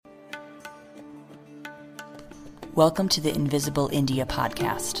Welcome to the Invisible India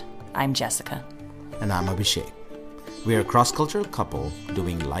podcast. I'm Jessica. And I'm Abhishek. We are a cross-cultural couple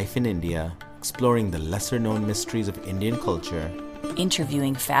doing life in India, exploring the lesser-known mysteries of Indian culture,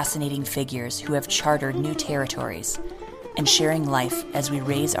 Interviewing fascinating figures who have chartered new territories, and sharing life as we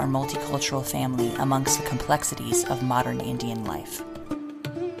raise our multicultural family amongst the complexities of modern Indian life.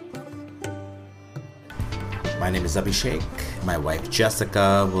 My name is Abhishek. My wife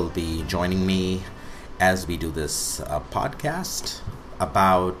Jessica will be joining me as we do this podcast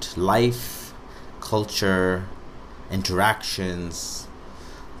about life, culture, interactions,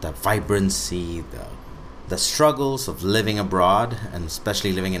 the vibrancy, the struggles of living abroad, and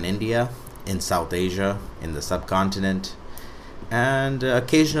especially living in India, in South Asia, in the subcontinent, and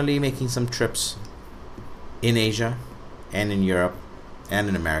occasionally making some trips in Asia and in Europe and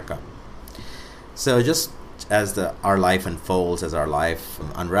in America. So just as our life unfolds, as our life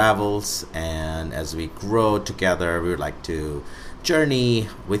unravels, and as we grow together, we would like to journey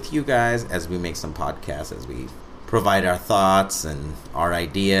with you guys as we make some podcasts, as we provide our thoughts and our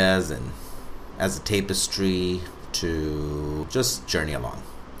ideas, and as a tapestry to just journey along.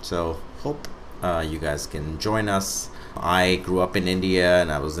 So hope you guys can join us. I grew up in India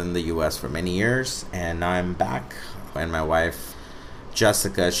and I was in the US for many years, and now I'm back. And my wife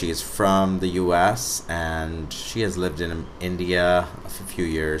Jessica, she is from the US and she has lived in India for a few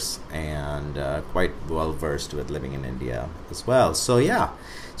years and quite well versed with living in India as well. So yeah,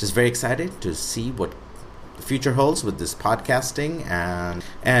 just very excited to see what the future holds with this podcasting,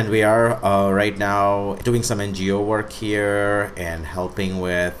 and we are right now doing some NGO work here and helping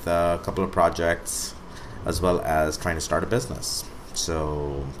with a couple of projects as well as trying to start a business.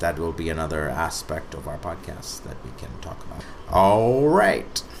 So that will be another aspect of our podcast that we can talk about. All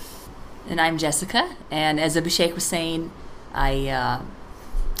right. And I'm Jessica, and as Abhishek was saying,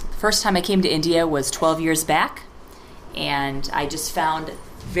 first time I came to India was 12 years back, and I just found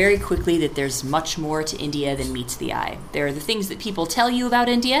very quickly that there's much more to India than meets the eye. There are the things that people tell you about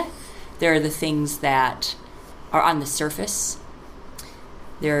India. There are the things that are on the surface.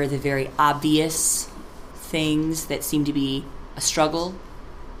 There are the very obvious things that seem to be a struggle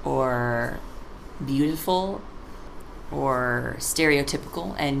or beautiful or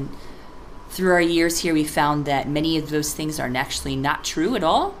stereotypical. And through our years here, we found that many of those things are actually not true at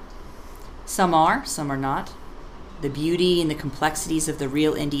all. Some are not. The beauty and the complexities of the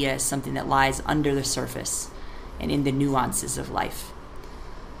real India is something that lies under the surface and in the nuances of life.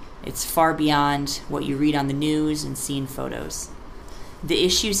 It's far beyond what you read on the news and see in photos. The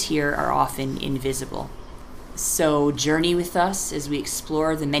issues here are often invisible. So journey with us as we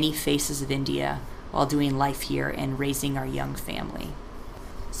explore the many faces of India while doing life here and raising our young family.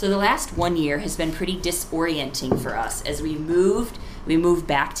 So the last 1 year has been pretty disorienting for us as we moved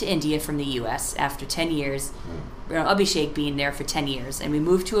back to India from the US after 10 years, Abhishek being there for 10 years, and we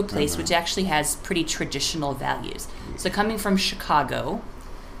moved to a place which actually has pretty traditional values. So coming from Chicago,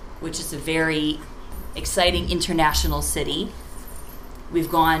 which is a very exciting international city, we've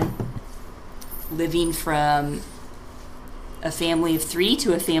gone living from a family of 3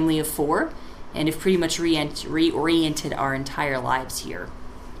 to a family of 4, and have pretty much reoriented our entire lives here.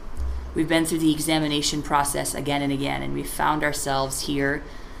 We've been through the examination process again and again, and we've found ourselves here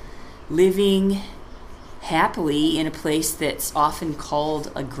living happily in a place that's often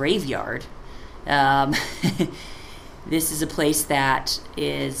called a graveyard. This is a place that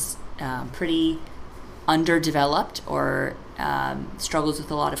is pretty underdeveloped or struggles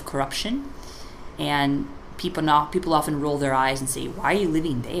with a lot of corruption. And people often roll their eyes and say, "Why are you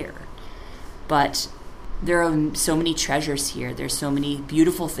living there?" But there are so many treasures here. There's so many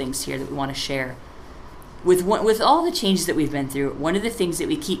beautiful things here that we want to share. With all the changes that we've been through, one of the things that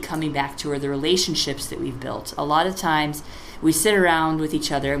we keep coming back to are the relationships that we've built. A lot of times we sit around with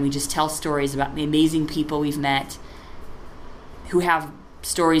each other and we just tell stories about the amazing people we've met who have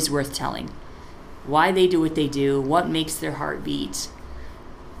stories worth telling. Why they do what they do, what makes their heart beat.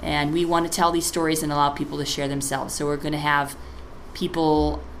 And we want to tell these stories and allow people to share themselves. So we're going to have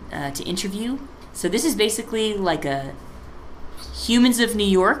people to interview. So this is basically like a Humans of New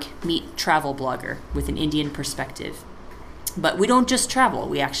York meet travel blogger with an Indian perspective. But we don't just travel,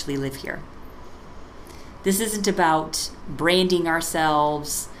 we actually live here. This isn't about branding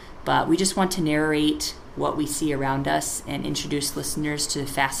ourselves, but we just want to narrate what we see around us and introduce listeners to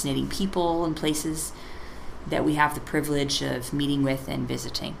fascinating people and places that we have the privilege of meeting with and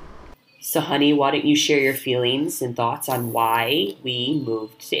visiting. So, honey, why don't you share your feelings and thoughts on why we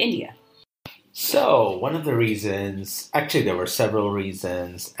moved to India? So one of the reasons, actually there were several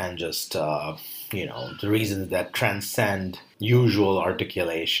reasons, and just the reasons that transcend usual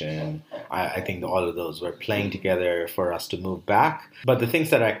articulation. I think all of those were playing together for us to move back. But the things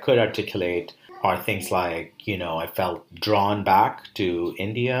that I could articulate are things like, I felt drawn back to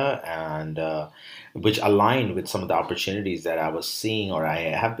India, and which aligned with some of the opportunities that I was seeing, or I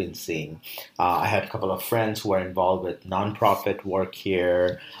have been seeing. I had a couple of friends who are involved with nonprofit work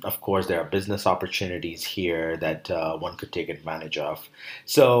here. Of course, there are business opportunities here that one could take advantage of.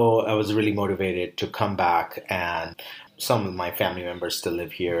 So I was really motivated to come back, and some of my family members still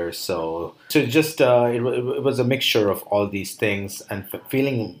live here. So just it was a mixture of all these things, and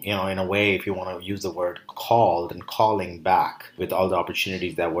feeling, in a way, if you want to use the word called, and calling back with all the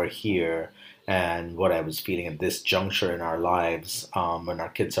opportunities that were here, and what I was feeling at this juncture in our lives, when our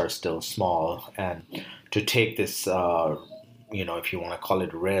kids are still small, and to take this, if you want to call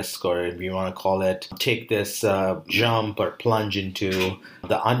it risk, or if you want to call it take this jump or plunge into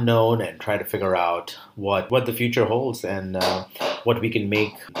the unknown and try to figure out what the future holds, and what we can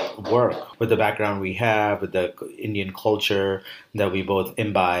make work with the background we have, with the Indian culture that we both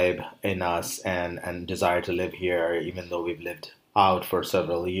imbibe in us, and desire to live here, even though we've lived out for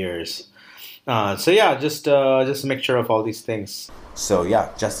several years. Just a mixture of all these things. So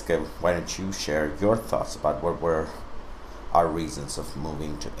Jessica, why don't you share your thoughts about what were our reasons of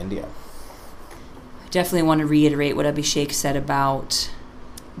moving to India? I definitely want to reiterate what Abhishek said about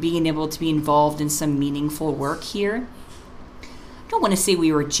being able to be involved in some meaningful work here. I don't want to say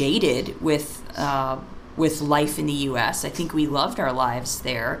we were jaded with life in the U.S. I think we loved our lives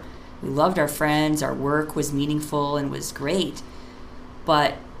there. We loved our friends. Our work was meaningful and was great.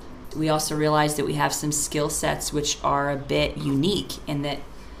 But we also realized that we have some skill sets which are a bit unique, and that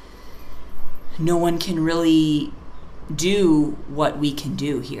no one can really do what we can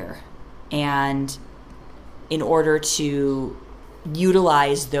do here. And in order to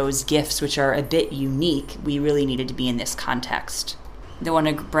utilize those gifts, which are a bit unique, we really needed to be in this context. I don't want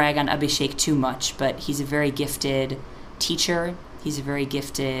to brag on Abhishek too much, but he's a very gifted teacher. He's a very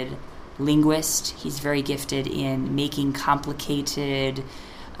gifted linguist. He's very gifted in making complicated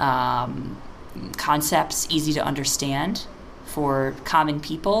concepts easy to understand for common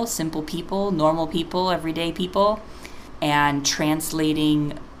people, simple people, normal people, everyday people, and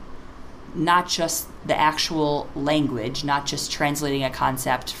translating not just the actual language, not just translating a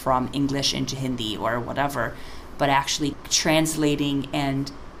concept from English into Hindi or whatever, but actually translating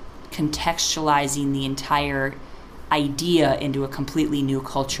and contextualizing the entire idea into a completely new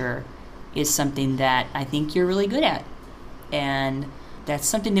culture is something that I think you're really good at. And that's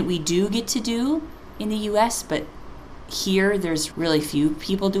something that we do get to do in the U.S., but here there's really few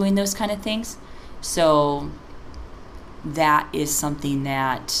people doing those kind of things. So that is something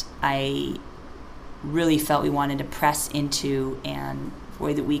that I really felt we wanted to press into, and a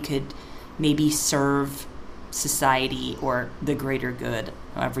way that we could maybe serve society or the greater good,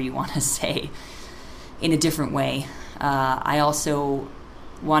 however you want to say, in a different way. I also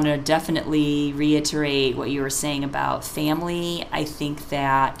want to definitely reiterate what you were saying about family. I think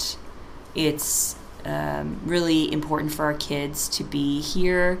that it's really important for our kids to be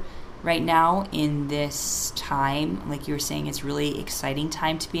here right now in this time. Like you were saying, it's really exciting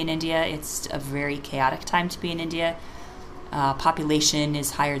time to be in India. It's a very chaotic time to be in India. Population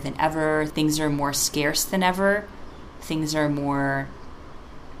is higher than ever. Things are more scarce than ever. Things are more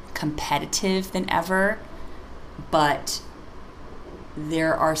competitive than ever. But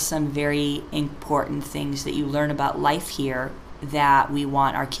there are some very important things that you learn about life here that we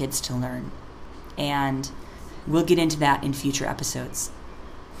want our kids to learn. And we'll get into that in future episodes.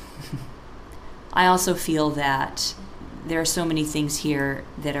 I also feel that there are so many things here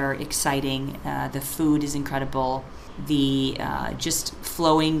that are exciting. The food is incredible. The just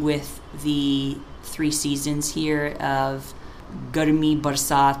flowing with the 3 seasons here of Garmi,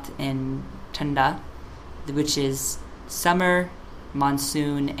 Barsat, and Thanda, which is summer,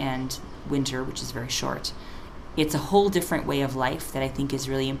 monsoon, and winter, which is very short. It's a whole different way of life that I think is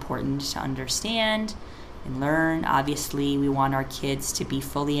really important to understand and learn. Obviously, we want our kids to be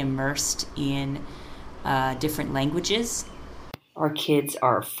fully immersed in different languages. Our kids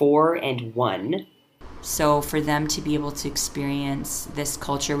are 4 and 1. So for them to be able to experience this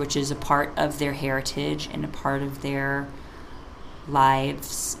culture, which is a part of their heritage and a part of their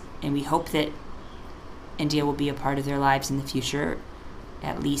lives, and we hope that India will be a part of their lives in the future.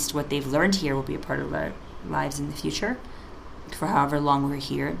 At least what they've learned here will be a part of our lives in the future, for however long we're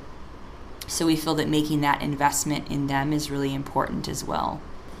here. So we feel that making that investment in them is really important as well.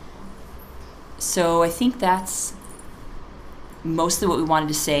 So I think that's mostly what we wanted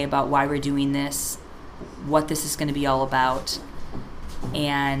to say about why we're doing this, what this is going to be all about.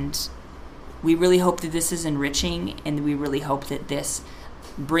 And We really hope that this is enriching, and we really hope that this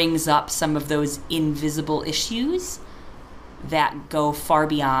brings up some of those invisible issues that go far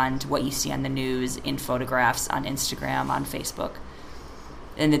beyond what you see on the news, in photographs, on Instagram, on Facebook.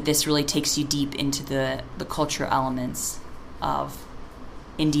 And that this really takes you deep into the cultural elements of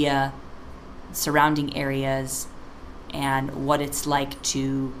India, surrounding areas, and what it's like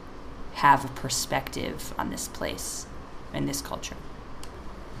to have a perspective on this place and this culture.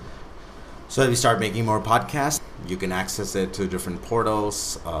 So as we start making more podcasts, you can access it to different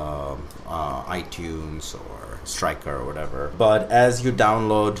portals, iTunes or Stryker or whatever. But as you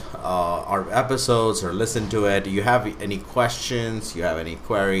download our episodes or listen to it, you have any questions, you have any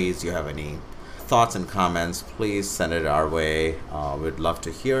queries, you have any thoughts and comments, please send it our way. We'd love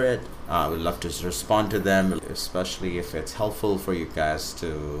to hear it. We'd love to respond to them, especially if it's helpful for you guys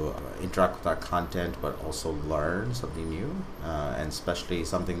to interact with our content, but also learn something new, and especially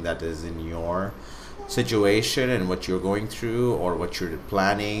something that is in your situation and what you're going through or what you're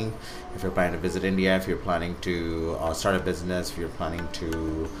planning. If you're planning to visit India, if you're planning to start a business, if you're planning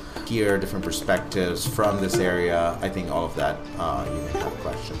to hear different perspectives from this area, I think all of that you may have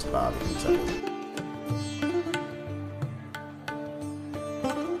questions about.